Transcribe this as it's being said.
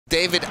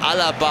David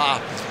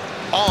Alaba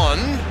on.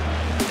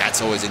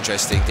 That's always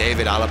interesting.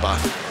 David Alaba,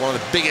 one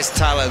of the biggest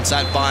talents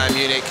at Bayern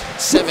Munich,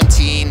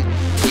 17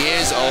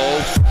 years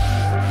old.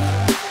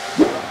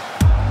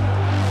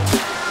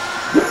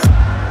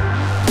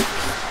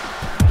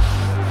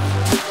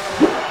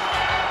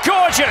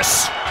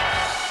 Gorgeous!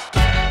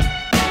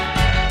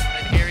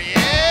 And here he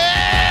is!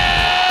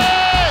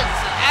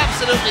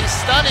 Absolutely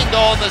stunning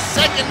goal, the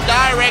second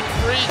direct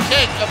free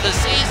kick of the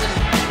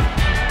season.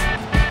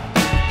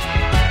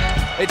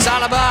 It's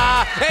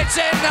Alaba, it's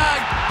in the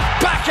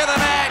back of the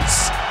net,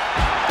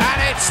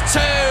 and it's 2.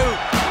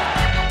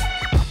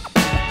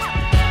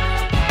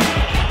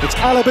 It's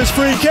Alaba's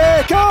free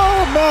kick,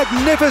 oh,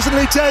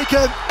 magnificently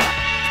taken.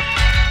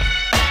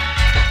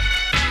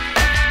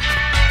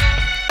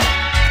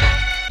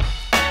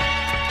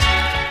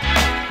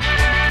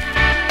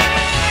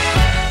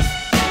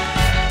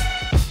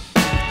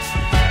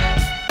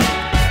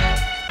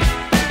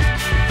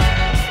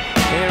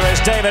 Here is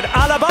David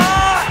Alaba.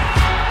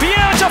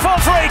 Beautiful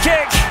free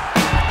kick!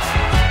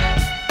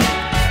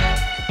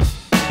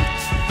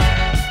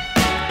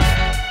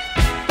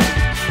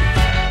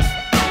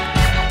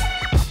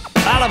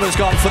 Alaba's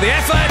gone for the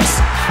effort.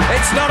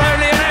 It's not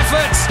only an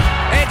effort,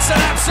 it's an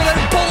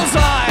absolute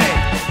bullseye.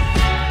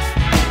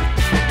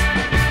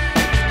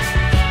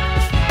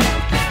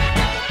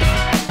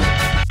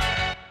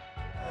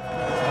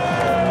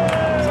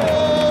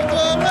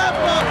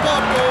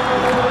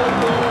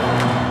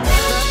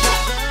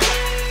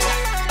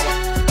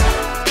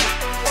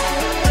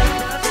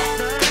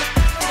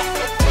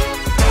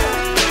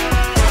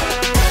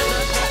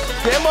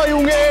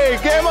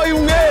 Geh mal,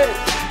 Junge!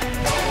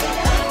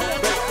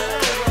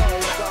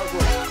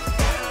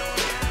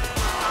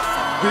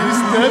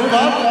 Bist du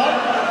deppert?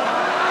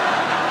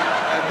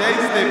 Der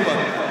ist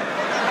deppert.